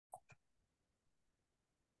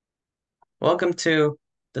Welcome to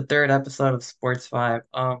the third episode of Sports Five.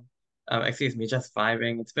 Excuse me, just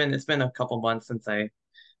vibing. It's been a couple months since I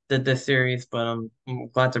did this series, but I'm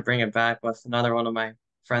glad to bring it back with another one of my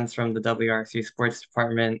friends from the WRSU Sports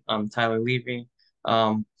Department, Tyler Levy.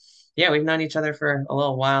 Um, yeah, we've known each other for a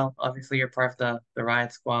little while. Obviously, you're part of the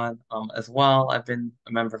Riot Squad, as well. I've been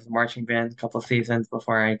a member of the marching band a couple of seasons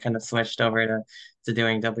before I kind of switched over to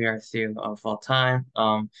doing WRSU full time.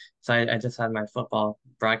 So I just had my football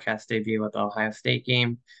broadcast debut with the Ohio State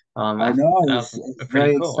game. I After, know that it's was a it's pretty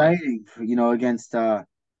very cool one. exciting, against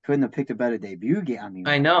couldn't have picked a better debut game. I mean,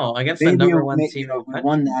 I know, against the maybe number one team in if the we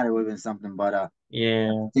won country. that, it would have been something. But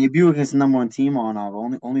Yeah, debut against the number one team on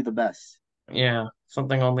only the best. yeah,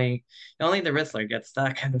 something only the Riddler gets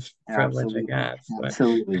that kind of privilege, I Absolutely, guess. But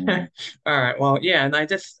absolutely, all man. right, well, yeah, and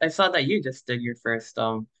I saw that you just did your first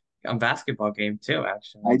basketball game too,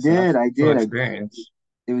 actually. I So did, that's I cool did, I did. experience.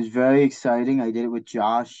 It was very exciting. I did it with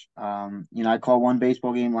Josh. I called one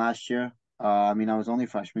baseball game last year. I was only a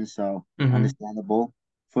freshman, so Hmm. understandable.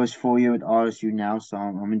 First full year at RSU now, so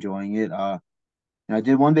I'm enjoying it. I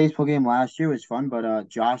did one baseball game last year. It was fun, but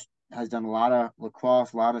Josh has done a lot of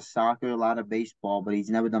lacrosse, a lot of soccer, a lot of baseball, but he's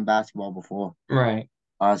never done basketball before. Right.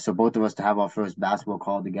 So both of us to have our first basketball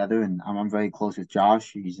call together, and I'm very close with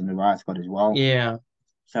Josh. He's in the Riot Squad as well. Yeah,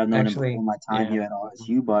 So I've known him before actually, my time yeah. here at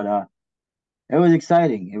RSU, but it was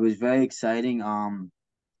exciting. It was very exciting.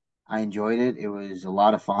 I enjoyed it. It was a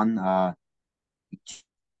lot of fun.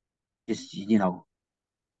 Just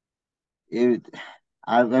it.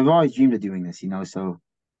 I've always dreamed of doing this, so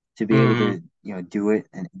to be able Mm, to do it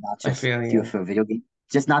and not I just feel do it you. for a video game,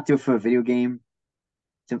 just not do it for a video game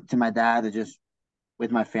to my dad, or just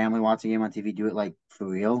with my family watching a game on TV, do it like for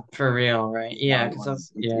real. For real, right? Yeah, It because of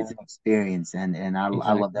was it's yeah, an experience, and I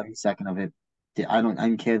loved every exactly. second of it. I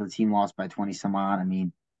didn't care if the team lost by 20 some odd. I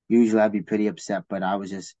mean, usually I'd be pretty upset, but I was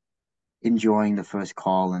just enjoying the first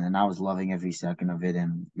call, and I was loving every second of it,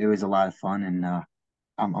 and it was a lot of fun. And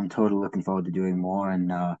I'm totally looking forward to doing more,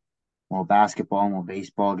 and more basketball, more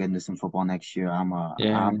baseball, getting to some football next year. I'm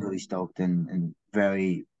Yeah. really stoked and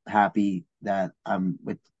very happy that I'm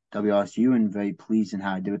with WRSU, and very pleased in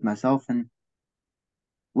how I did with myself. And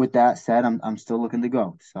with that said, I'm still looking to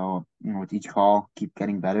go. So, with each call, keep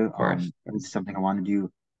getting better. Of course. This is something I want to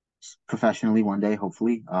do professionally one day,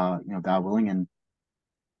 hopefully, God willing. And,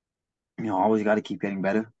 always got to keep getting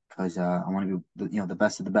better, because I want to be the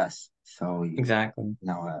best of the best. So, Exactly.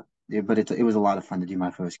 but it was a lot of fun to do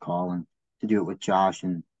my first call, and to do it with Josh.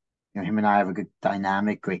 And him and I have a good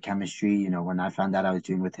dynamic, great chemistry. When I found out I was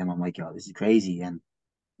doing with him, I'm like, yo, this is crazy. And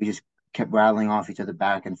we just kept rattling off each other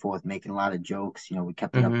back and forth, making a lot of jokes. We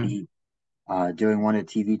kept it Hmm. upbeat. During one of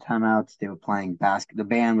the TV timeouts, they were playing basket. The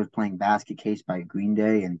band was playing "Basket Case" by Green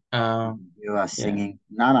Day, and you Um, could hear us yeah, singing,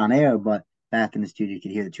 not on air, but back in the studio. You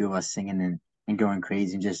could hear the two of us singing and going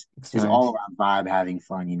crazy, and it's just all nice. around vibe, having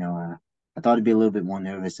fun. I thought I'd be a little bit more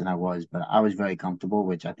nervous than I was, but I was very comfortable,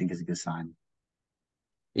 which I think is a good sign.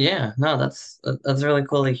 Yeah, no, that's really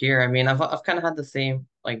cool to hear. I mean, I've kind of had the same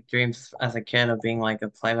like dreams as a kid of being like a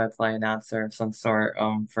play-by-play announcer of some sort,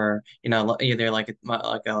 for either like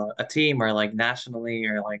a team or like nationally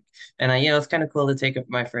or like, and it's kind of cool to take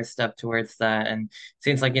my first step towards that. And it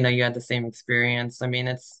seems like you had the same experience. I mean,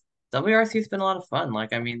 it's WRC's been a lot of fun.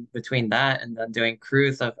 Like, I mean, between that and then doing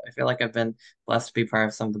crews, I feel like I've been blessed to be part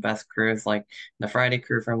of some of the best crews, like the Friday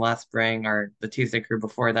crew from last spring or the Tuesday crew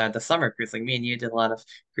before that, the summer crews. Like me and you did a lot of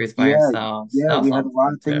cruise by Yeah, ourselves. yeah, That was we a lot had a of lot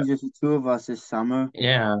fun of too. things just the two of us this summer.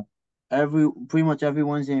 Yeah. Pretty much every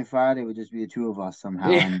Wednesday and Friday would just be the two of us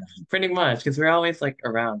somehow, Yeah, and pretty much because we're always like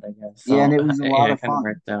around, I guess. yeah, and So it was a lot yeah, of it kind of fun.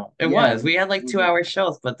 worked out. It Yeah, was. We had it like was 2 hour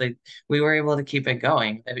shows, but we were able to keep it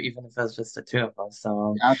going, even if it was just the two of us.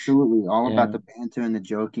 So absolutely all about yeah, the banter and the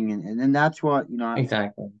joking, and then that's what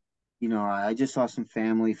exactly. I just saw some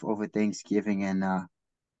family over Thanksgiving, and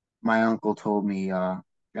my uncle told me, and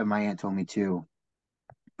my aunt told me too.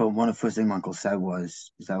 But one of the first thing my uncle said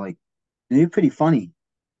was, "Is that like you're pretty funny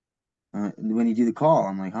when you do the call?"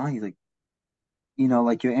 I'm like, "Huh?" He's like,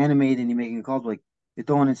 like you're animated and you're making a call, but like you're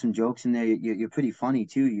throwing in some jokes in there. You're pretty funny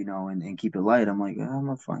too, and keep it light. I'm like, I'm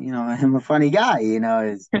a fun, I'm a funny guy.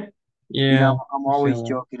 Yeah, I'm I always feel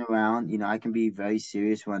joking around. I can be very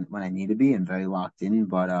serious when I need to be, and very locked in,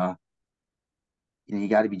 but you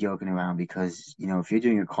got to be joking around, because if you're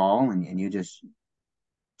doing a call and you're just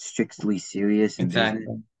strictly serious it. in business,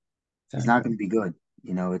 Exactly. it's not going Exactly. to be good.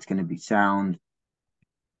 It's going to be sound.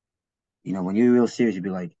 When you're real serious, you'd be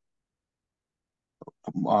like,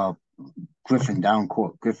 uh, Griffin down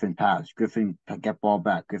court, Griffin pass, Griffin get ball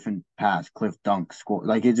back, Griffin pass, Cliff dunk, score.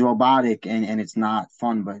 Like, it's robotic, and it's not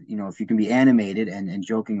fun. But if you can be animated and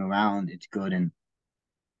joking around, it's good. And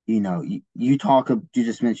you talk, you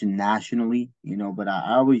just mentioned nationally, but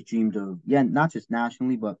I always dreamed of, yeah, not just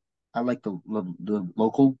nationally, but I like the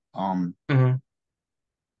local. Hmm.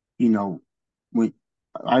 You know, when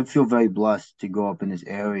I feel very blessed to grow up in this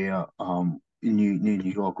area, in New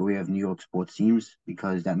York, where we have New York sports teams,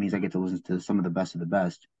 because that means I get to listen to some of the best for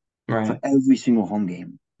Right. every single home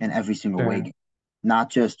game and every single away Sure. game,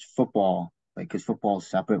 not just football, like because football is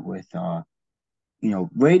separate with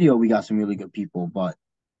radio. We got some really good people, but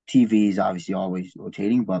TV is obviously always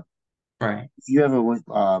rotating. But Right. if you ever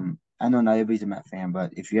I know not everybody's a Met fan,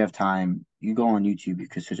 but if you have time, you go on YouTube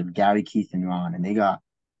because there's a Gary, Keith, and Ron, and they got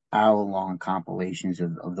hour-long compilations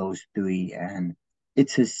of those three, and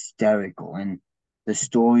it's hysterical. And the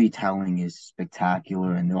storytelling is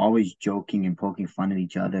spectacular, and they're always joking and poking fun at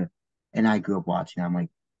each other. And I grew up watching. I'm like,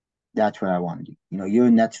 that's what I want to do. You're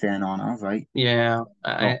a Nets fan, Arnav, right? Yeah.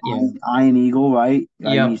 So Yeah. Iron Eagle, right? I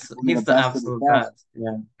mean, Yep. he's one of the He's the best of the absolute best. best.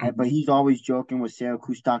 Yeah. But Hmm. he's always joking with Sarah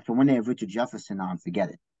Kustok. So when they have Richard Jefferson on, forget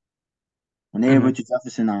it. When they have Hmm. Richard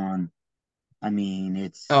Jefferson on, I mean, Oh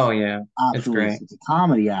it's yeah. It's absolutely great. it's a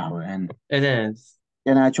comedy hour, and It is.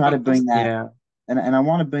 I try to bring that, Yeah. and I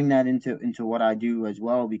want to bring that into what I do as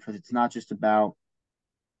well, because it's not just about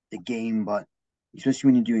the game, but especially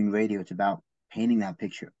when you're doing radio, it's about painting that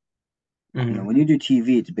picture. Hmm. When you do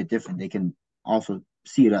TV, it's a bit different. They can also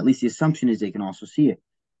see it. At least the assumption is they can also see it.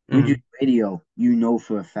 When you do Hmm. radio, you know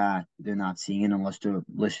for a fact they're not seeing it unless they're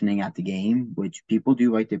listening at the game, which people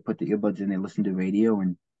do, right? They put the earbuds in, they listen to radio,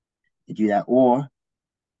 and they do that. Or,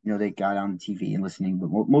 they got on the TV and listening. But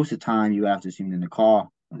most of the time, you have to assume they're in the car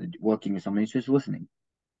or they're working or something. It's just listening.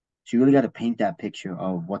 So you really got to paint that picture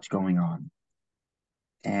of what's going on.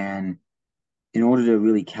 And in order to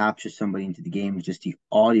really capture somebody into the game, just the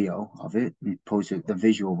audio of it, and opposed to the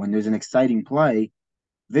visual. When there's an exciting play,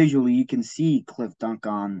 visually you can see Cliff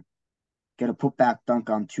get a putback dunk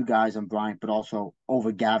on two guys on Bryant, but also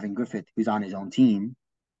over Gavin Griffith, who's on his own team.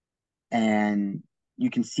 And you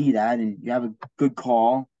can see that, and you have a good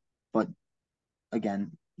call, but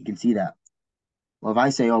again, you can see that. Well, if I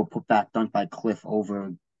say, "Oh, putback dunk by Cliff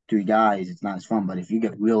over three guys," it's not as fun. But if you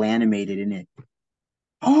get real animated in it,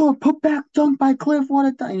 "Oh, putback dunk by Cliff, what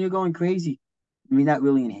a dunk!" and you're going crazy. I mean, that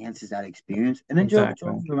really enhances that experience, and then Exactly.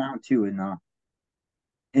 joking around too.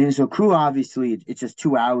 And so crew, obviously, it's just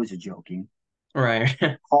 2 hours of joking. Right.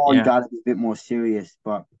 Call, you Yeah. got to be a bit more serious,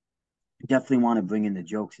 but definitely want to bring in the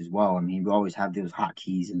jokes as well. I mean, we always have those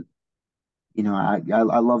hotkeys, and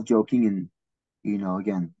I love joking, and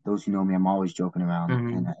again, those who know me, I'm always joking around,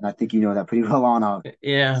 and Hmm. I think you know that pretty well on our.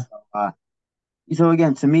 Yeah. So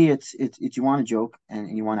again, to me, it's you want to joke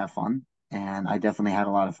and you want to have fun, and I definitely had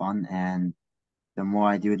a lot of fun, and the more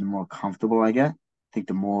I do it, the more comfortable I get. I think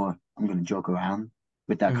the more I'm gonna joke around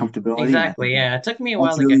with that Hmm. comfortability, and I think Exactly. Yeah. It took me a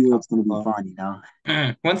while that's to really get where it's gonna be comfortable.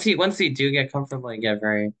 fun. Once you do get comfortable, you get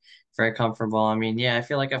very, very comfortable. I mean, yeah, I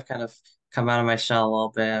feel like I've kind of come out of my shell a little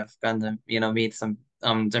bit. I've gotten to, meet some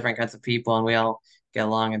different kinds of people, and we all get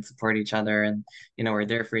along and support each other, and we're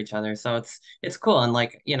there for each other. So it's cool. And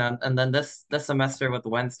like, and then this semester with the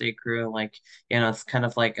Wednesday crew, like, it's kind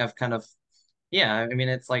of like I've kind of, yeah, I mean,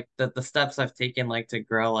 it's like the steps I've taken, like, to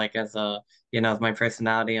grow, like, as a, my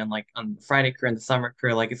personality, and like on the Friday crew and the summer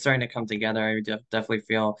crew, like, it's starting to come together. I definitely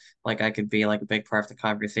feel like I could be like a big part of the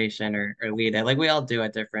conversation, or lead it, like we all do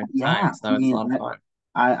at different Yeah, times. I So it's a mean, lot of fun.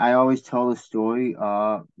 I always tell the story.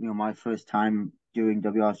 My first time doing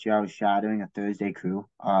WRSU, I was shadowing a Thursday crew.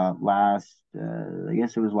 I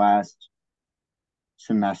guess it was last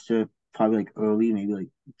semester, probably like early, maybe like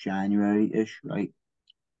January-ish, right?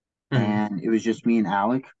 Hmm. And it was just me and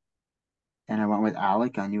Alec, and I went with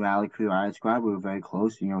Alec. I knew Alec through Riot Squad. We were very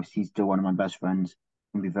close. He's still one of my best friends.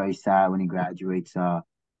 I'll be very sad when he graduates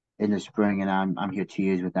in the spring, and I'm here 2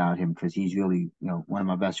 years without him because he's really one of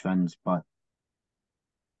my best friends. But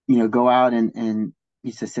go out and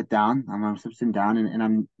he says, sit down. I'm sitting down and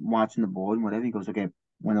I'm watching the board and whatever. He goes, okay,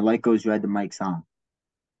 when the light goes red, the mic's on.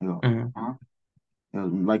 I go, Hmm. huh? He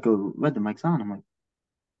goes, light goes red, the mic's on. I'm like,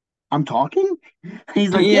 I'm talking?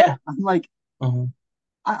 He's like, yeah. Yeah. I'm like, Hmm.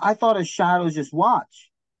 I thought a shadows just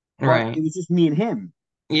watch, but it Right. was just me and him.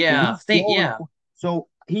 So Yeah. Yeah.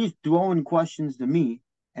 he's throwing questions to me,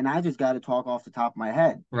 and I just got to talk off the top of my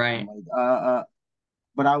head. I'm Right. like,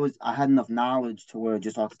 but I had enough knowledge to where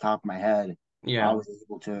just off the top of my head, I Yeah. was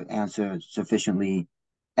able to answer sufficiently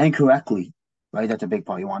and correctly. Right, that's a big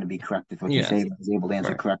part. You want to be correct with what you say, Yes. but I was able to Of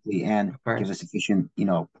answer course. correctly and Of give a course. sufficient,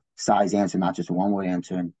 size answer, not just a one word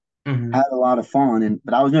answer. And Hmm. had a lot of fun.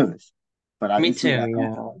 But I was nervous, but I Me instantly too. got Yeah.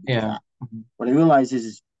 comfortable because Yeah. Mhm. what I realized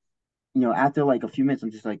is, after like a few minutes,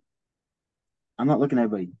 I'm just like, I'm not looking at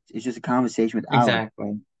everybody. It's just a conversation with Alec.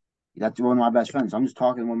 Exactly. That's one of my best friends. I'm just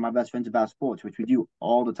talking to one of my best friends about sports, which we do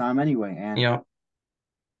all the time anyway. And Yep.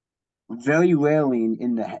 very rarely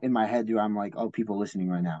in my head do I'm like, oh, people listening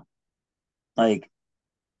right now. Like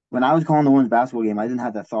when I was calling the women's basketball game, I didn't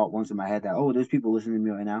have that thought once in my head that, oh, there's people listening to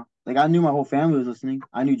me right now. Like I knew my whole family was listening.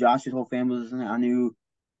 I knew Josh's whole family was listening. I knew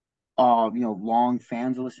long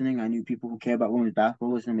fans are listening. I knew people who care about women's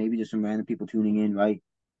basketball listening, maybe just some random people tuning in, right?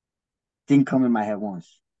 Didn't come in my head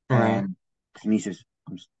once. Right. And to me, it's just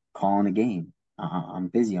I'm just calling a game. I'm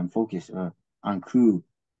busy. I'm focused. On crew,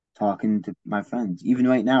 talking to my friends. Even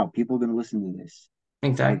right now, people are gonna listen to this,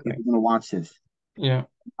 right? People Exactly. are gonna watch this. Yeah.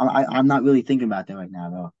 I'm not really thinking about that right now,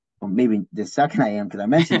 though. Well, maybe the second I am because I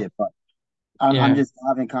mentioned it, but I'm Yeah. just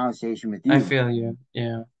having a conversation with I you, feel you.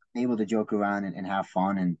 Yeah. able to joke around and have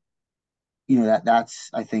fun, and that's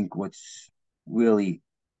I think what's really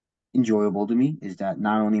enjoyable to me is that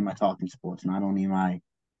not only am I talking sports, not only am I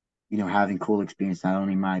having cool experience, not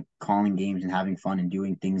only am I calling games and having fun and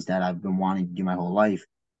doing things that I've been wanting to do my whole life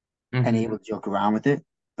and Hmm. able to joke around with it,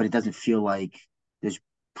 but it doesn't feel like there's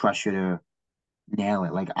pressure to nail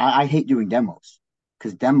it. Like I hate doing demos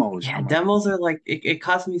because demos, Yeah, I'm like, demos are like it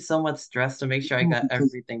caused me so much stress to make sure I no, got because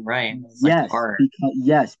everything right. It was like hard.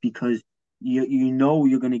 because you know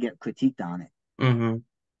you're gonna get critiqued on it. Hmm.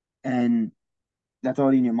 And that's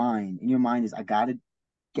already in your mind. In your mind is I gotta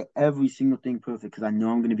get every single thing perfect because I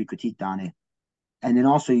know I'm gonna be critiqued on it. And then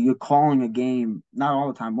also you're calling a game, not all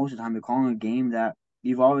the time, most of the time you're calling a game that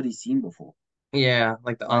you've already seen before. Yeah,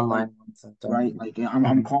 like the Right? Like online ones I've right? done. Like I'm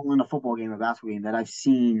Hmm. calling a football game, a basketball game that I've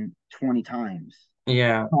seen 20 times.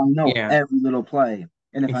 Yeah. So I know Yeah, every little play.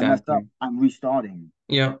 And if I mess up, exactly. I'm restarting.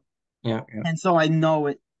 Yep. Yep. Yep. And so I know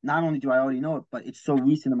it. Not only do I already know it, but it's so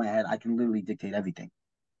recent in my head, I can literally dictate everything.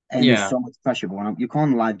 And there's Yeah. so much pressure. But you're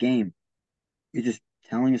calling a live game, you're just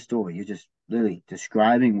telling a story. You're just literally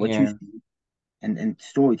describing what you Yeah. see and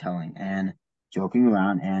storytelling and joking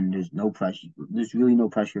around. And there's no pressure. There's really no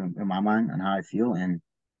pressure in my mind on how I feel. And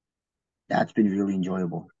that's been really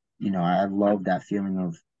enjoyable. I love that feeling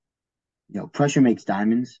of, pressure makes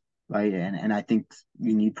diamonds, right? And I think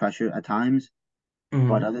you need pressure at times,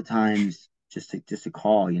 but Hmm. other times just to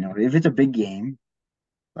call, if it's a big game,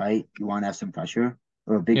 right? You want to have some pressure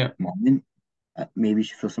or a big Yeah. moment. Maybe you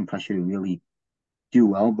should feel some pressure to really do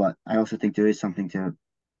well, but I also think there is something to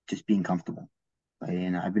just being comfortable, right?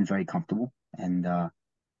 And I've been very comfortable, and I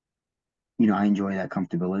enjoy that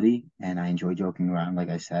comfortability, and I enjoy joking around, like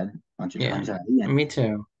I said a bunch of Yeah. times already, and Me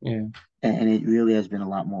too. Yeah. and it really has been a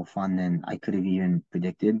lot more fun than I could have even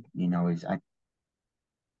predicted. Is I,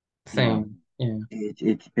 you know, Same. Yeah.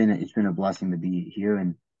 it's been a blessing to be here,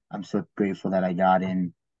 and I'm so grateful that I got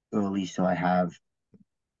in early, so I have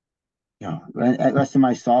rest of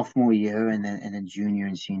my sophomore year and then junior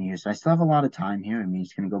and senior year. So I still have a lot of time here. I mean,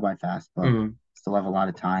 it's going to go by fast, but Mm, still have a lot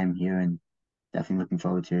of time here and definitely looking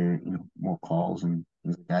forward to, more calls and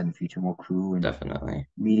things like that in the future, more crew and definitely.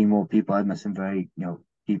 meeting more people. I've met some very,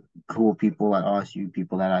 cool people at RSU,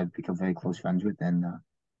 people that I've become very close friends with. And,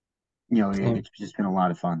 Same. it's just been a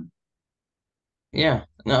lot of fun. Yeah.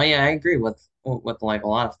 No, yeah, I agree with like a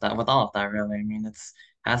lot of that, with all of that really. I mean, it's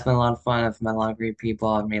has been a lot of fun. I've met a lot of great people.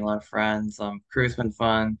 I've made a lot of friends. Crew's been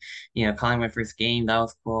fun. Calling my first game, that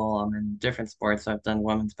was cool. In different sports. I've done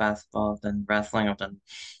women's basketball, I've done wrestling, I've done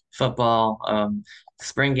football,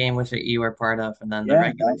 spring game, which you were part of, and then the Yeah,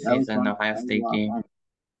 regular that was season fun. Ohio That was a State lot of game. fun.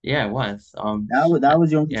 Yeah, it was. That was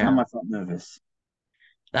the only Yeah. time I felt nervous.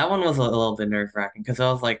 That one was a little bit nerve-wracking because I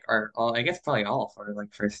was like I guess probably all of our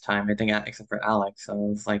like first time, I think, except for Alex. So it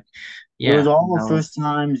was like, It was yeah, all that the first was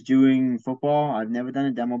times doing football. I've never done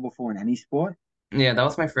a demo before in any sport. yeah, that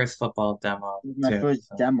was my first football demo It was my too. first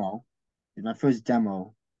So demo. It was my first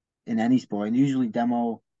demo in any sport. And usually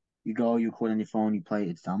demo, you go, you record on your phone, you play,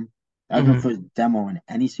 it's done. That was my hmm. first demo in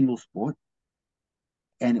any single sport,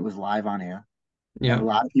 and it was live on air, and a Yeah,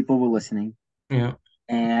 lot of people were listening. yeah.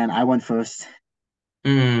 And I went first,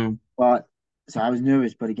 Mm, but so I was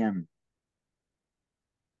nervous. But again,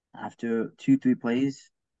 after two, three plays,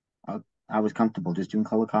 I, I was comfortable just doing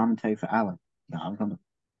color commentary for Alec. I was comfortable.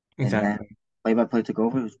 And then exactly. play by play took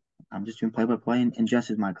over. I'm just doing play by play, and Jess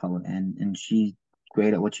is my color, and she's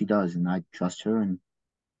great at what she does, and I trust her, and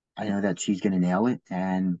I know that she's gonna nail it.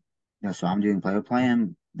 And so I'm doing play by play,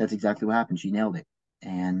 and that's exactly what happened. She nailed it,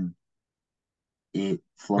 and it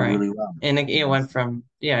flowed Right. really well. And it And went from,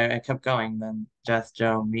 yeah, it kept going. Then Jess,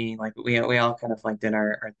 Joe, me, like we all kind of like did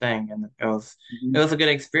our thing, and it mhm. was a good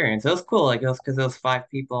experience. It was cool, like it was because it was five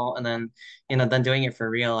people, and then then doing it for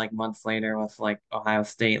real like months later with like Ohio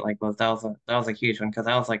State, like that was a huge one because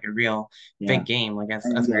that was like a real Yeah, big game, like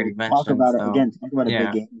and as we already talk mentioned. about it So again. Talk about a big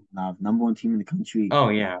yeah. game. Number one team in the country, Oh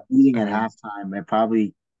yeah. leading at Hmm. halftime. It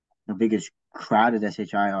probably the biggest crowd at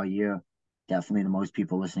SHI all year. Definitely the most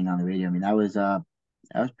people listening on the radio. I mean, that was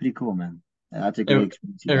pretty cool, man. That's a great It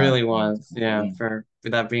experience it you had really going to was, the yeah, game. for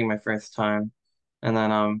that being my first time. And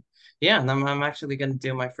then yeah, and I'm actually gonna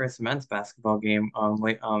do my first men's basketball game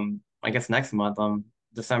late I guess next month,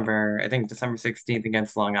 December, I think December 16th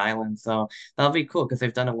against Long Island. So that'll be cool because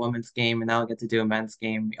they've done a women's game and now I'll get to do a men's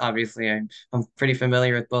game. Obviously I'm pretty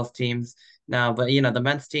familiar with both teams now, but the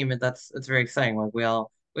men's team, it's very exciting. Like we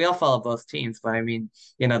all follow both teams, but I mean,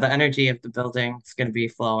 the energy of the building is going to be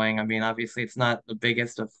flowing. I mean, obviously, it's not the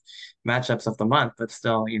biggest of matchups of the month, but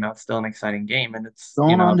still, it's still an exciting game, and it's,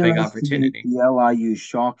 Don't a big underestimate opportunity. the LIU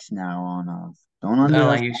Sharks now on Don't The LIU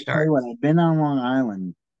underestimate. I tell you what, Sharks. I've been on Long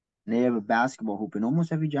Island and they have a basketball hoop in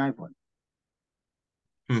almost every driveway.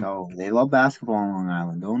 Hmm. So they love basketball on Long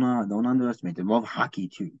Island. Don't underestimate. They love hockey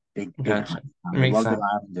too. Big Gotcha. hockey fan. I Makes love the sense.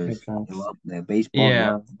 Islanders. Makes They sense. love their baseball. They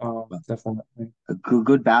love Yeah. Oh, but definitely. a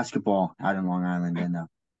good basketball out in Long Island. And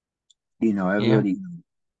you know, Yeah.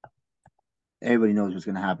 everybody knows what's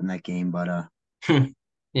gonna happen in that game. But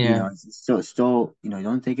Yeah. it's still,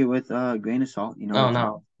 don't take it with a grain of salt. Oh It's no,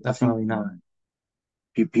 watching. definitely not.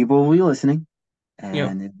 People will be listening, Yep.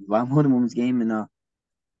 and a lot more than women's game. And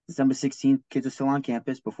December 16th, kids are still on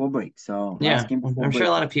campus before break. So last Yeah. game before I'm sure break.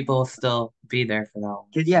 a lot of people will still be there for that one.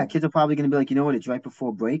 So Kids are probably gonna be like, you know what, it's right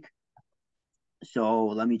before break. So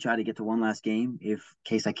let me try to get to one last game if in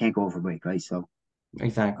case I can't go over break, right? So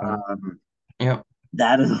exactly. um Yep.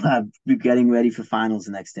 that is getting ready for finals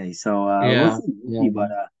the next day. So Yeah. we'll Yeah. see.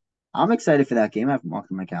 But I'm excited for that game. I've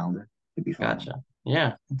marked on my calendar. It'd be fun. Gotcha.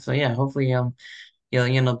 Yeah. So yeah, hopefully you'll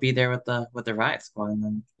be there with the Riot squad, and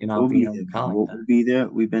then I'll We'll be be there, man. calling We'll that. be there.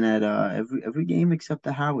 We've been at every game except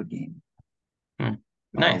the Howard game. Hmm.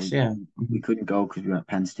 Uh, Nice. we Yeah. we Mhm. couldn't go because we were at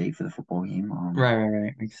Penn State for the football game. Right. Right.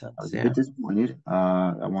 Right. Makes I sense. was a bit Yeah. disappointed.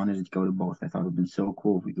 I wanted to go to both. I thought it would have been so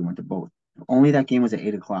cool if we could went to both. If only that game was at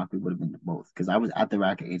 8 o'clock, we would have been to both. Because I was at the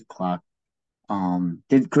rack at 8 o'clock.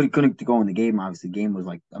 Couldn't go in the game. Obviously, the game was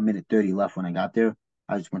like a minute 30 left when I got there.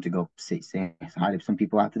 I just went to go say hi to some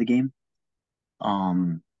people after the game.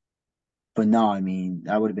 Um, but no, I mean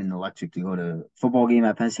that would have been electric to go to football game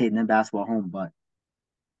at Penn State and then basketball home. But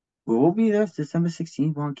we'll be there. It's December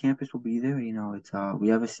 16th. We're on campus. We'll be there. It's we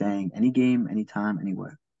have a saying: any game, anytime,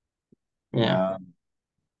 anywhere. And Yeah.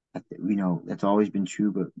 that's always been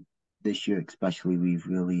true, but this year especially, we've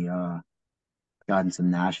really gotten some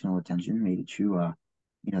national attention, made it true.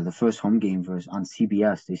 The first home game versus on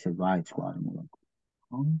CBS, they said Riot Squad, and we're like,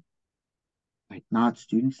 oh, like not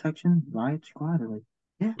student section, Riot Squad. They're like,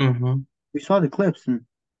 yeah, Mm-hmm. we saw the clips, and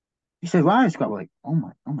he said Riot Squad. We're like, oh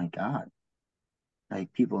my God,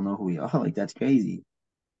 like people know who we are. Like that's crazy.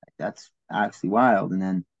 Like, that's actually wild. And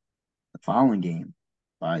then the following game,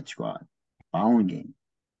 Riot Squad. Following game,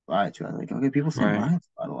 Riot Squad. Like, okay, people saying Right. Riot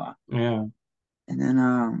Squad a lot. Yeah. And then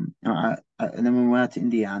and then when we went out to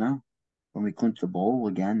Indiana, when we clinched the bowl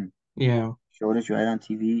again, Yeah. showed us right on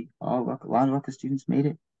TV. Oh, a lot of Rutgers students made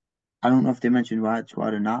it. I don't know if they mentioned Riot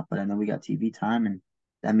Squad or not, but I know we got TV time and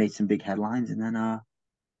that made some big headlines. And then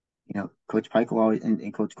Coach Pike will always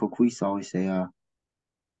and Coach Coquise always say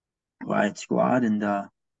Riot Squad, and yeah,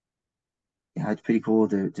 it's pretty cool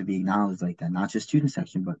to be acknowledged like that. Not just student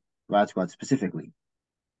section, but Riot Squad specifically,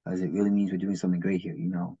 because it really means we're doing something great here.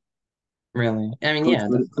 Really. I mean, yeah.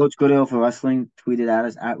 Coach Goodale for wrestling tweeted at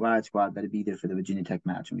us at Riot Squad better be there for the Virginia Tech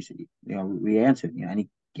match, and we said, we answered, any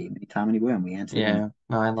game, anytime, anywhere, and we answered, and Yeah.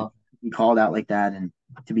 No, I to love be called out like that and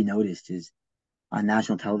to be noticed is on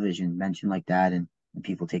national television mentioned like that, and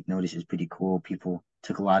people take notice is pretty cool. People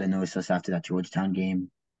took a lot of notice of us after that Georgetown game.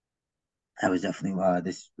 That was definitely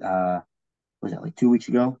this was that like 2 weeks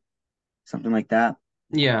ago, something like that.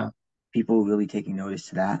 it. Yeah. People really taking notice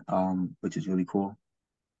to that, which is really cool.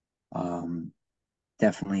 Um,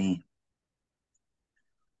 Definitely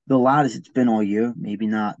the loudest it's been all year. Maybe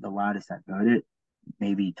not the loudest I've heard it.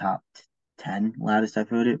 Maybe top 10 loudest I've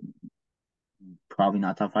heard it. Probably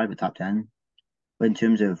not top five, but top 10. But in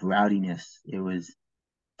terms of rowdiness, it was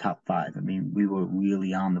top five. I mean, we were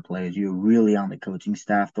really on the players. You were really on the coaching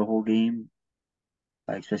staff the whole game,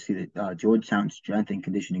 especially the Georgetown strength and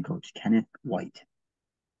conditioning coach, Kenneth White.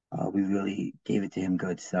 We really gave it to him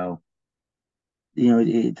good. So,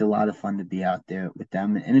 it's a lot of fun to be out there with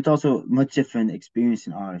them. And it's also a much different experience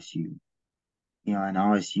in RSU. In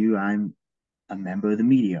RSU, I'm a member of the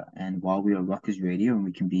media. And while we are Rutgers Radio and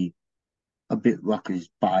we can be a bit Rutgers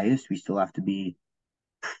biased, we still have to be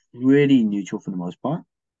pretty neutral for the most part.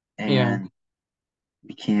 Yeah. And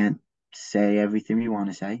we can't say everything we want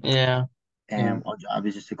to say. Yeah. Yeah. And our job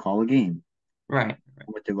is just to call a game. Right.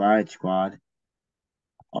 With the Riot Squad,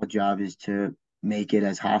 our job is to make it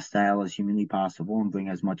as hostile as humanly possible and bring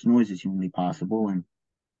as much noise as humanly possible. And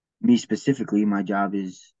me specifically, my job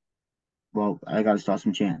is, well, I got to start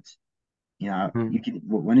some chants. You know, Mm, you can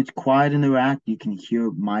when it's quiet in the rack, you can hear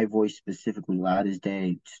my voice specifically loud as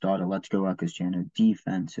day. Start a "Let's Go Rutgers" chant or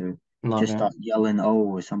defense, or love just it. start yelling "Oh"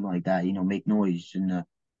 or something like that. Make noise and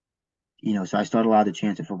so I start a lot of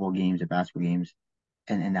chants at football games, at basketball games,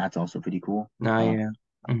 and that's also pretty cool. No, yeah.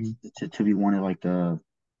 Hmm. To be one of like the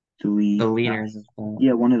The three leaders guys, of that.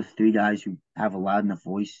 yeah, one of the three guys who have a loud enough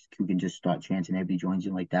voice who can just start chanting, everybody joins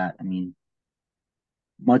in like that. I mean,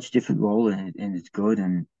 much different role and it's good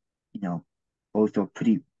and both are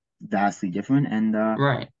pretty vastly different and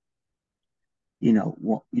Right.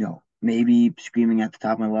 maybe screaming at the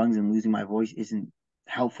top of my lungs and losing my voice isn't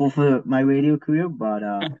helpful for my radio career, but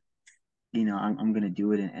I'm gonna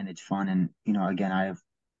do it and it's fun and again I have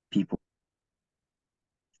people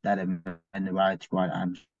that have in the Riot Squad.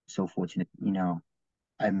 I'm so fortunate,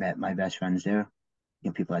 I met my best friends there,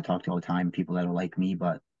 people I talk to all the time, people that are like me,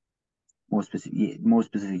 but more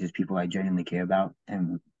specifically, just people I genuinely care about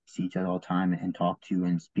and see each other all the time and talk to,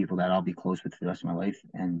 and people that I'll be close with for the rest of my life.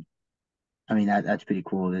 And I mean that's pretty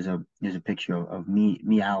cool. There's a picture of me,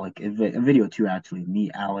 Alec, a video too, actually,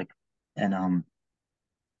 me, Alec, and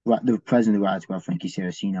the president of the Riot Squad, Frankie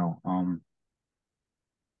Saraceno,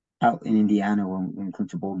 out in Indiana when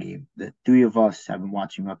Clemson Bowl game. The three of us have been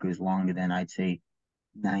watching Rutgers longer than I'd say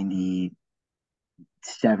 97%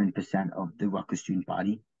 of the Rutgers student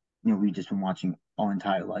body. We've just been watching our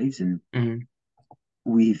entire lives, and Hmm.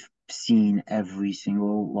 we've seen every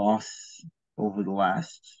single loss over the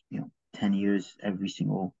last 10 years, every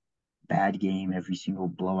single bad game, every single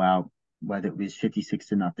blowout, whether it was 56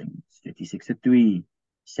 to nothing, 56 to 3,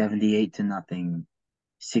 78 to nothing,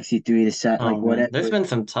 63 to set, Oh like man, there's whatever. been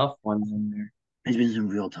some tough ones in there. There's been some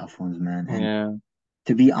real tough ones, man. And Yeah.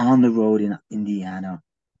 to be on the road in Indiana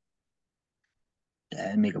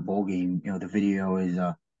and make a bowl game, the video is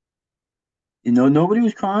nobody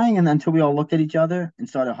was crying, and until we all looked at each other and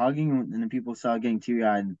started hugging, and then people started getting teary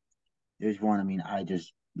eyed. And there's one. I mean, I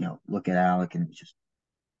just look at Alec and just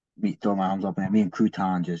me throw my arms up, and me and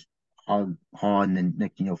Crouton just hug hard, and then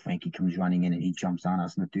next Frankie comes running in and he jumps on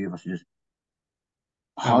us, and the three of us are just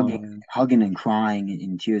Oh hugging, yeah. hugging and crying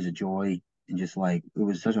in tears of joy, and just like it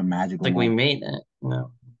was such a magical Like we moment. made it.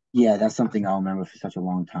 No. Yeah, that's something I'll remember for such a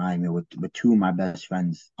long time. With two of my best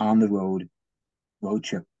friends on the road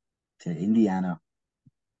trip to Indiana,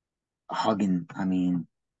 hugging. I mean,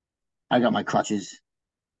 I got my crutches.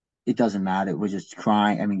 It doesn't matter. We're just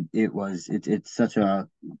crying. I mean, it's such a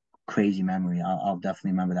crazy memory. I'll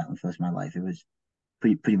definitely remember that one for the rest of my life. It was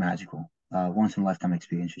pretty magical. Once in a lifetime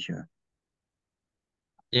experience for sure.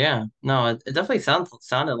 Yeah, no, it definitely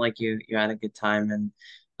sounded like you had a good time, and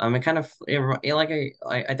it kind of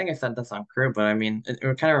like I think I said this on Crew, but I mean it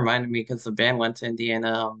kind of reminded me because the band went to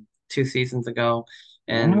Indiana 2 seasons ago,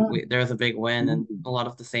 and Yeah. there was a big win, and a lot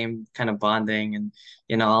of the same kind of bonding,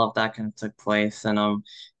 and all of that kind of took place, and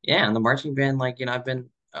yeah, and the marching band, like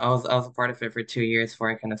I was a part of it for 2 years before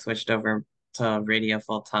I kind of switched over to radio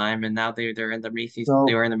full time, and now they So were in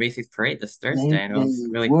the Macy's parade this they Thursday, and it they was a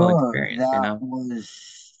really cool were. experience. That was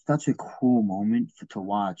such a cool moment to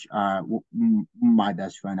watch. My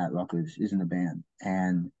best friend at Rutgers is in the band,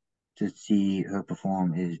 and to see her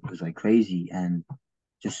perform is was like crazy, and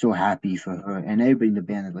just so happy for her and everybody in the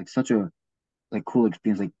band. It's like such a like cool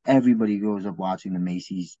experience. Like everybody grows up watching the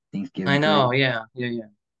Macy's I Thanksgiving parade. know, yeah, yeah, yeah.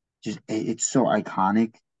 Just it's so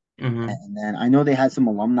iconic. Hmm. And then I know they had some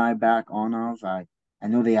alumni back on of. I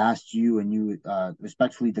know they asked you and you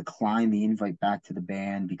respectfully declined the invite back to the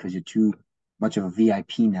band because you're too much of a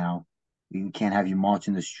VIP now. We can't have you march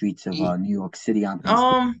in the streets of New York City on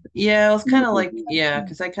Thanksgiving. Yeah, it was You're kind of a like, yeah, VIP.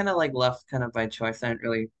 because I kind of like left kind of by choice. I didn't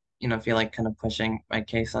really, feel like kind of pushing my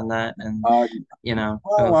case on that, and Uh, it well,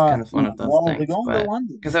 was kind of one of those they're things. going to But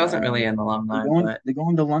London. because I wasn't really an alumni, but They're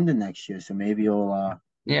going to London next year, so maybe you'll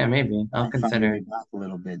yeah, maybe try and find your way back a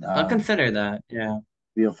little bit. I'll consider that. Yeah.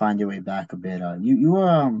 You'll find your way back a bit. You're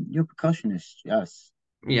a percussionist, yes.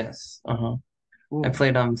 Yes. Uh-huh. I Cool.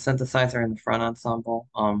 played synthesizer in the front ensemble.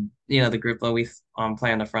 The group that we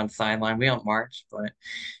play on the front sideline. We don't march, but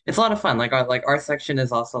it's a lot of fun. Like our section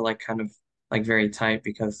is also like kind of like very tight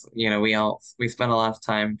because we spend a lot of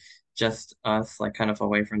time just us like kind of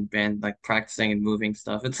away from the band, like practicing and moving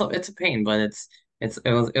stuff. It's a pain, but it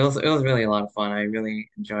was really a lot of fun. I really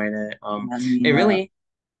enjoyed it. I It mean, really,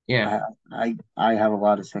 yeah. I have a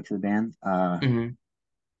lot of respect for the band. Hmm.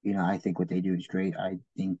 I think what they do is great. I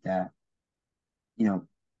think that, you know,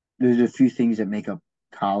 there's a few things that make up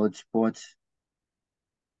college sports,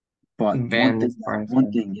 but Band is part of one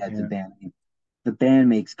it. thing, yeah, it's a Yeah. band. the band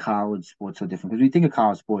makes college sports so different. Because when you think of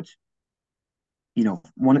college sports, you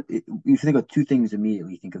think of two things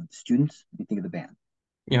immediately. You think of the students, you think of the band,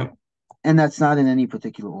 Yep. and that's not in any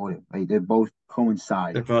particular order. Right? They both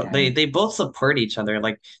coincide, They're both, and they both support each other.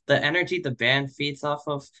 Like the energy the band feeds off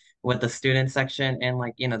of with the student section and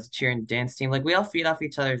like the cheer and dance team, like we all feed off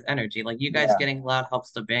each other's energy. Like you guys yeah, getting loud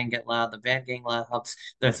helps the band get loud. The band getting loud helps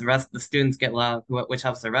the students get loud, which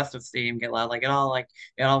helps the rest of the stadium get loud. It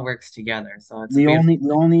all works together. So it's a the beautiful only the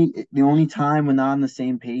thing. only the only time we're not on the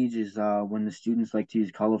same page is when the students like to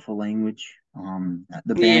use colorful language. The band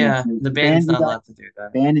and Yeah, cheer, the the band band's we not got allowed to do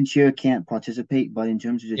that. band and cheer can't participate, but in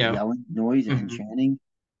terms of just Yeah. yelling, noise, and Hmm. chanting,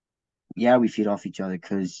 yeah, we feed off each other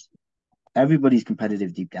because everybody's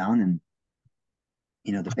competitive deep down,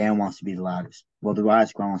 and the band wants to be the loudest. Well, the Riot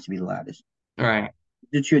Squad wants to be the loudest. Right.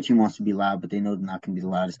 The cheer team wants to be loud, but they know they're not going to be the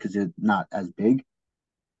loudest because they're not as big.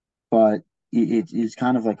 But it's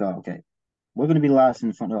kind of like, okay, we're going to be the loudest in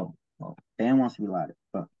the front row. Well, band wants to be louder,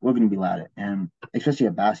 but we're going to be louder. And especially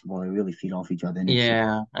at basketball, they really feed off each other. And it's just,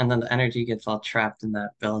 Yeah, and then the energy gets all trapped in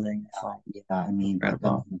that building. It's like yeah, I mean, but I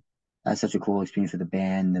incredible. mean, that's such a cool experience for the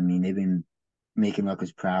band. I mean, they've been making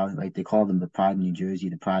Rutgers proud. Like they call them the Pride of New Jersey,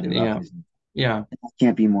 the Pride of Yeah. Rutgers. Yeah. And that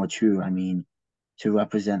can't be more true. I mean, to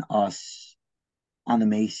represent us on the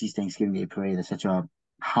Macy's Thanksgiving Day Parade is such a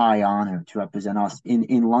high honor to represent us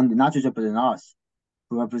in London, not just represent us,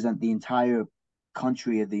 to represent the entire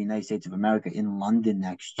country of the United States of America in London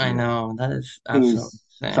next I year know. That is absolutely is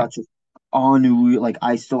insane. such a unreal. Like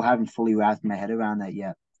I still haven't fully wrapped my head around that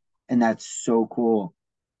yet, and that's so cool.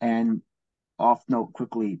 And off note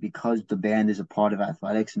quickly, because the band is a part of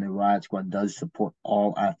athletics and the Riot Squad does support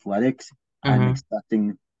all athletics, I'm Hmm.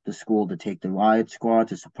 expecting the school to take the Riot Squad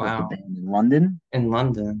to support the Wow. band in London In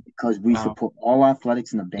London. because we Wow. support all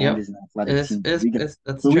athletics and the band Yep. is an athletic team.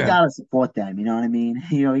 That's So we true. gotta support them. You know what I mean?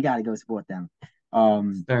 We gotta go support them.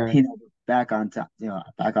 Sure. Back on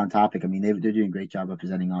topic. I mean, they're doing a great job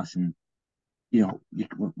representing us, and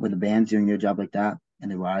when the band's doing their job like that, and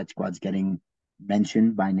the Riot Squad's getting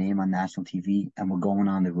mentioned by name on national TV, and we're going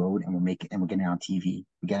on the road, and we're getting on TV.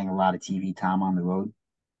 We're getting a lot of TV time on the road.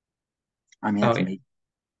 I mean, Oh that's yeah. amazing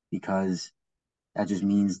because that just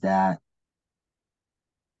means that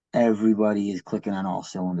everybody is clicking on all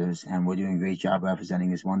cylinders, and we're doing a great job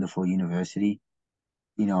representing this wonderful university.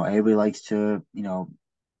 Everybody likes to,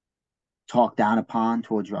 talk down upon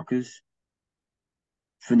towards Rutgers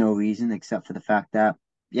for no reason except for the fact that,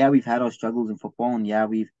 yeah, we've had our struggles in football, and yeah,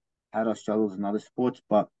 we've had our struggles in other sports,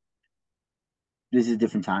 but this is a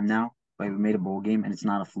different time now. Right? We made a bowl game, and it's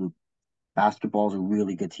not a fluke. Basketball's a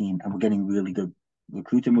really good team, and we're getting really good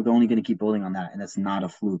recruits, and we're only going to keep building on that, and that's not a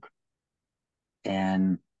fluke.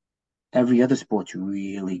 And every other sport's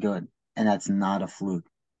really good, and that's not a fluke.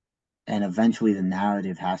 And eventually the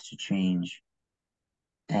narrative has to change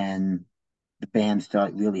and the band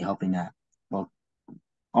start really helping that. Well,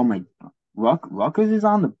 oh my, Rutgers is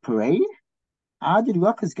on the parade? How did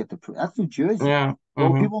Rutgers get the parade? That's New Jersey. Yeah.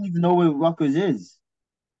 Well, Hmm. people don't even know where Rutgers is.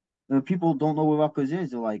 People don't know where Rutgers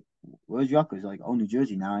is. They're like, where's Rutgers? Like, oh, New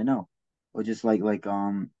Jersey. Now I know. Or just like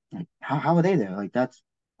how are they there? Like that's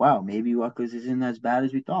wow. Maybe Rutgers isn't as bad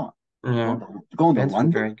as we thought. Yeah. Going to Band's been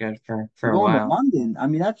London. very good for They're a going to while. London. I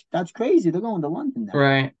mean, that's crazy. They're going to London now.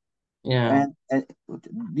 Right. Yeah. And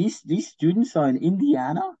these students are in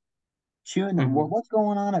Indiana cheering. Hmm. What's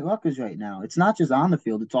going on at Rutgers right now? It's not just on the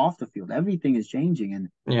field; it's off the field. Everything is changing, and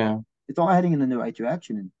Yeah. it's all heading in the right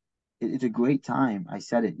direction. And it's a great time. I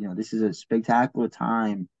said it. This is a spectacular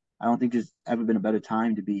time. I don't think there's ever been a better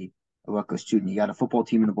time to be a Rutgers student. You got a football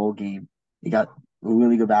team in a bowl game. You got a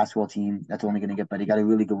really good basketball team that's only going to get better. You got a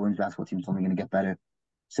really good women's basketball team that's only going to get better.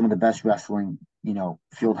 Some of the best wrestling.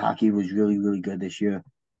 Field hockey was really, really good this year.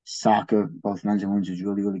 Soccer, both men's and women's, was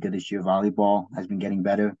really, really good this year. Volleyball has been getting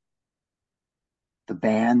better. The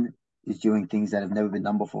band is doing things that have never been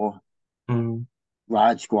done before. Mm.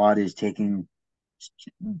 Riot Squad is taking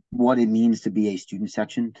what it means to be a student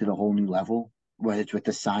section to the whole new level, whether it's with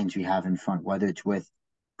the signs we have in front, whether it's with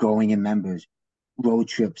going in members, road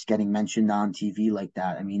trips getting mentioned on TV like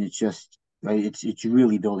that. I mean, it's just right. It's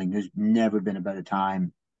really building. There's never been a better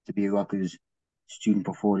time to be a Rutgers student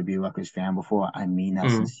before, to be a Rutgers fan before. I mean that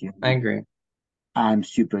Mm. I sincerely. agree. I'm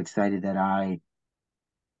super excited that I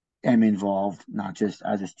am involved, not just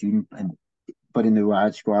as a student, but in the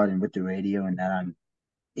Riot Squad and with the radio, and that I'm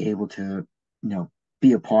able to, you know,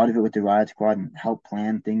 be a part of it with the Riot Squad and help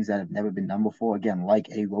plan things that have never been done before. Again, like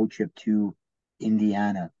a road trip to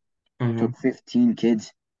Indiana. Hmm. Took 15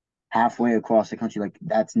 kids halfway across the country. Like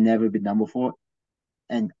that's never been done before.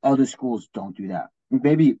 And other schools don't do that.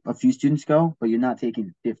 Maybe a few students go, but you're not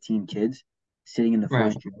taking 15 kids sitting in the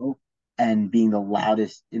Right. first row and being the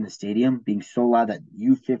loudest in the stadium, being so loud that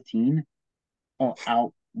U15 are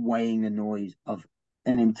outweighing the noise of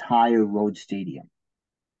an entire road stadium.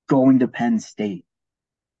 Going to Penn State,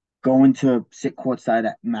 going to sit courtside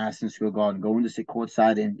at Madison Square Garden, going to sit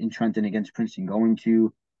courtside in Trenton against Princeton, going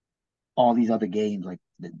to all these other games. Like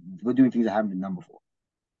we're doing things that haven't been done before,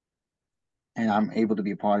 and I'm able to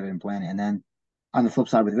be a part of it and plan it. And then on the flip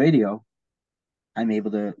side with radio, I'm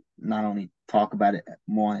able to not only talk about it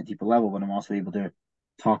more on a deeper level, but I'm also able to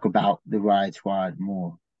talk about the Riot Squad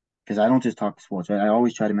more. Because I don't just talk sports, right? I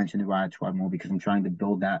always try to mention the Riot Squad more because I'm trying to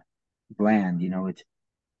build that brand. It's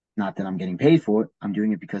not that I'm getting paid for it. I'm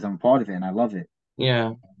doing it because I'm a part of it and I love it.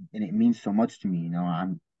 Yeah. And it means so much to me.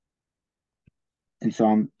 And so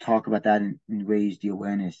I'm talk about that and raise the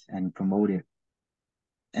awareness and promote it.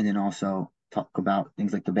 And then also talk about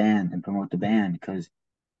things like the band and promote the band because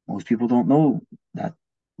most people don't know that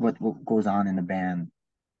what goes on in the band.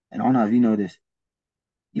 And Arnav, you know this.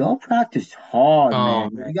 Y'all practice hard, Oh man.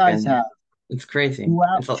 my You guys goodness. have It's crazy. two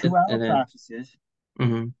out It's two hour it is. practices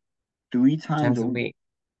Mm-hmm. 3 times Times a a week. week.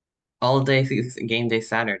 All day game day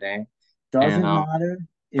Saturday. And Doesn't matter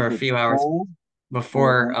for if a it's few hours cold or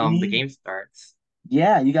before the rainy. game starts.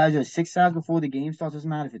 Yeah, you guys are 6 hours before the game starts. Doesn't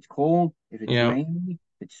matter if it's cold, if it's Yeah. rainy, if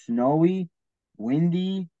it's snowy,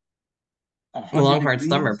 windy, a hundred Long hard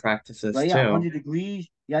summer degrees. practices Right? Yeah, too. 100 degrees.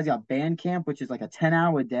 You guys got band camp, which is like a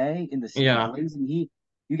 10-hour day in the Yeah. blazing heat.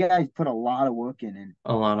 You guys put a lot of work in, and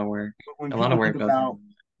A lot of work. when A lot of people think work goes about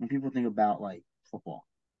in. when people think about like football,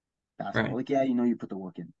 basketball, Right. like yeah, you put the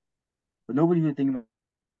work in, but nobody even thinking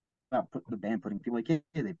about the band putting people like yeah,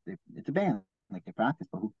 it's a band, like they practice,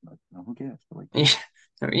 but who cares? But like Yeah.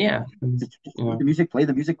 So, yeah. just You put know, the music, play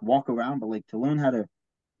the music, walk around, but like to learn how to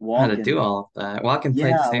how to walk do and all of that. Walk and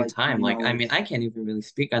play at the yeah, same like time. Like, I mean, it's I can't even really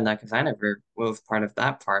speak on that because I never was part of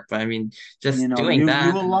that part. But I mean, just doing you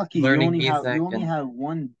that were and lucky. learning music You only and had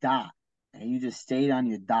one dot, and you just stayed on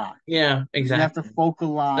your dot. yeah, You didn't have to exactly. That's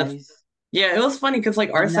vocalize. yeah, it was funny because like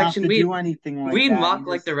You our didn't have section to do anything like we'd that. mock You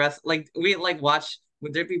like the just rest like we like watch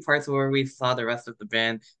would there be parts where we saw the rest of the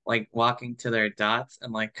band like walking to their dots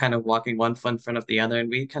and like kind of walking one foot in front of the other and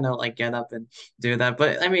we kind of like get up and do that.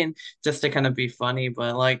 But I mean, just to kind of be funny,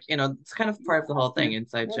 but like, it's kind of you part of didn't the have whole thing, to.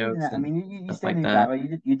 inside Yeah, you didn't. jokes I and mean, you stuff stayed like in your dot, that. right?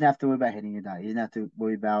 You didn't have to worry about hitting your dot. You didn't have to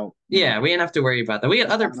worry about Yeah, we didn't have to worry about that. We had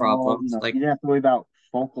other at all. problems. You Like didn't have to worry about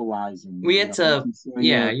vocalizing. we had to Making sure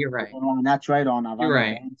yeah, you're you're right. on. That's right on. I You're know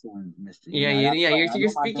right. band terms, Mister. Yeah, That's right. I you're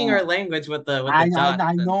know my speaking our band. language with the dots I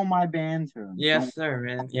and know my band terms. Don't yes, sir,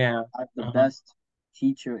 man. Yeah. I have the Uh-huh. best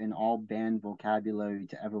teacher in all band vocabulary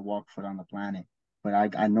to ever walk foot on the planet. But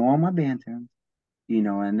I know all my band terms. I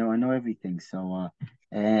know everything. So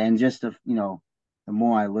and just the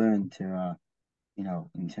more I learn to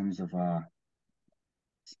in terms of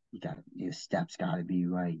you got your steps got to be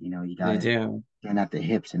right. You got They to do. stand at the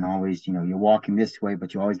hips and always you're walking this way,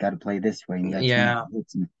 but you always got to play this way, and you got to turn at Yeah. the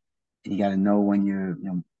hips, and you got to know when you're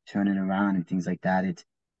turning around and things like that.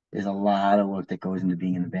 There's a lot of work that goes into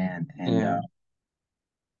being in the band, and Yeah.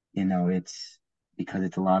 it's because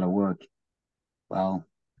it's a lot of work. Well,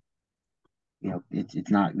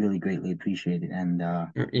 it's not really greatly appreciated, and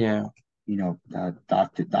Yeah.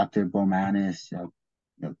 Doctor Bomanis,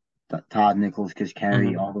 Todd Nichols, Chris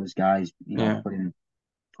Carey, Hmm. all those guys, Yeah.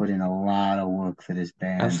 put in a lot of work for this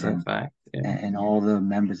band, That's a fact. Yeah. and all the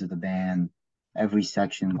members of the band, every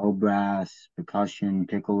section, low brass, percussion,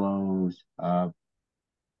 piccolos, um,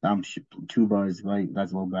 tubas, right?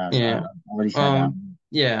 That's low brass. I Yeah. already said that.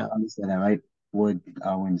 Yeah. I already said that, right? Wood,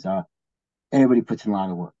 winds, everybody puts in a lot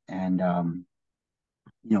of work, and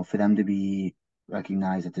for them to be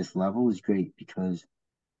recognized at this level is great because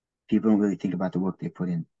people don't really think about the work they put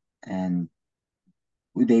in, and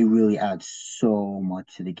they really add so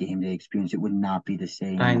much to the game day experience. It would not be the I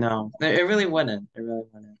same, know. It really wouldn't. It really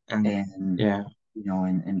wouldn't. And and yeah.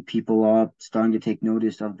 and people are starting to take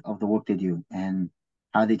notice of the work they do and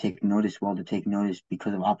how they take notice. Well, to take notice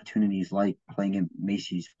because of opportunities like playing in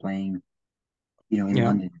Macy's, playing in Yeah.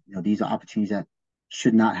 London. These are opportunities that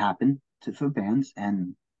should not happen for bands,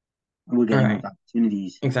 and we're All getting those right.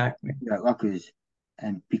 opportunities Exactly. at Rutgers,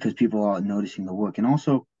 and because people are noticing the work, and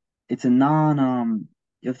also it's a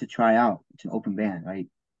you have to try out. It's an open band, right?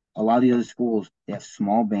 A lot of the other schools they have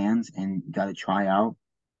small bands, and you got to try out.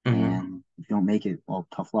 Hmm. And if you don't make it, well,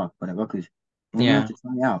 tough luck. But at Rutgers, you only have Yeah. to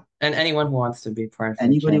try out. And anyone who wants to be part of it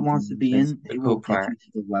Anybody can wants to which be is in, the they will cool get part.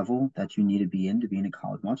 you to the level that you need to be in a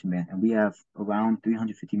college marching band. And we have around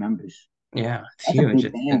 350 members. Yeah. It's That's a huge.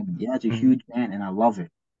 big band. Yeah, it's a Mhm. huge band, and I love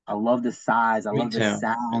it. I love the size. I Me love the too.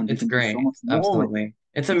 sound. You It's can do so great. much more with it. Absolutely. It's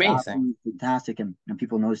It's amazing. absolutely fantastic, and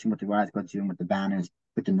people noticing what the Riot Squad's doing with the banners,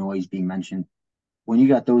 with the noise being mentioned. when you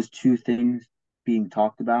got those two things being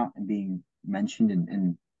talked about and being mentioned,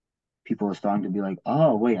 and people are starting to be like,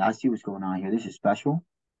 oh, wait, I see what's going on here. This is special.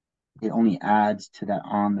 It only adds to that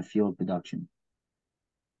on the field production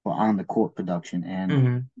or on the court production.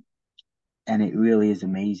 Hmm. And it really is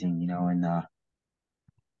amazing, and,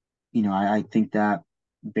 I think that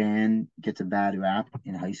band gets a bad rap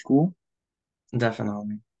in high school,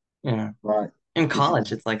 Definitely. Yeah. but In it's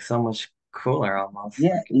college, it's like so much cooler almost.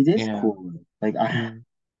 yeah, Like, it is yeah. cool. Like I, Mm.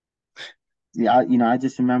 yeah, I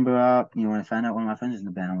just remember, when I found out one of my friends was in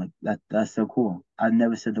the band, I'm like, that's so cool. I've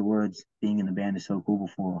never said the words being in the band is so cool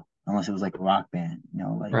before, unless it was like a rock band,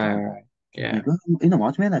 Right, right. Yeah. like oh, in the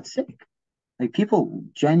marching band, that's sick. Like people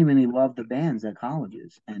genuinely love the bands at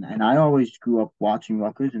colleges, and I always grew up watching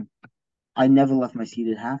Rutgers, and I never left my seat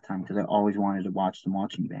at halftime because I always wanted to watch the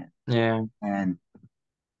marching band, Yeah. and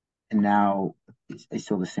now it's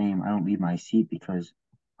still the same. I don't leave my seat because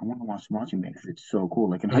I want to watch the marching band because it's so cool.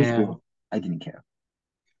 Like in high Yeah. school, I didn't care.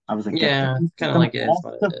 I was like, Yeah. It's get kind of them like it is off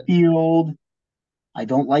what it the is. field. I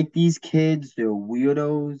don't like these kids. They're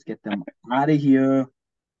weirdos. Get them out of here.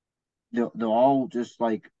 They're all just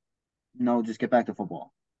like, no, just get back to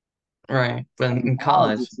football. Right. But And in now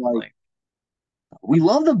college, it's like, like, we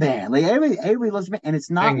love the band. Like everybody loves the band. And it's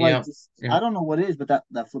not like yeah. just, Yeah. I don't know what it is, but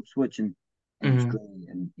that flip switch, and it's Hmm. great.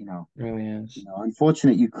 And, Really is.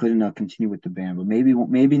 unfortunate you couldn't continue with the band, but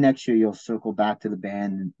maybe next year you'll circle back to the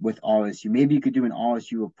band with RSU. Maybe you could do an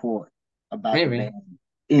RSU report about the Maybe. band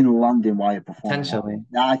in London while you're performing live. Potentially.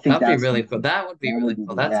 Now I think That'd be that's really cool. That would be that would really be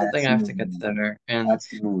cool. That's something that's I the have to move, man. consider. And That's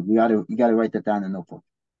the move. You gotta write that down in the notebook.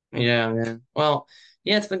 yeah, man. Well,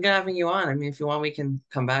 yeah, it's been good having you on. I mean, if you want, we can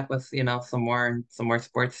come back with, some more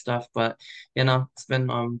sports stuff. But, it's been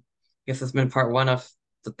I guess it's been part one of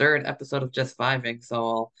the third episode of Just Vibing.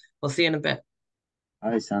 So we'll see you in a bit.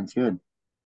 All right, sounds good.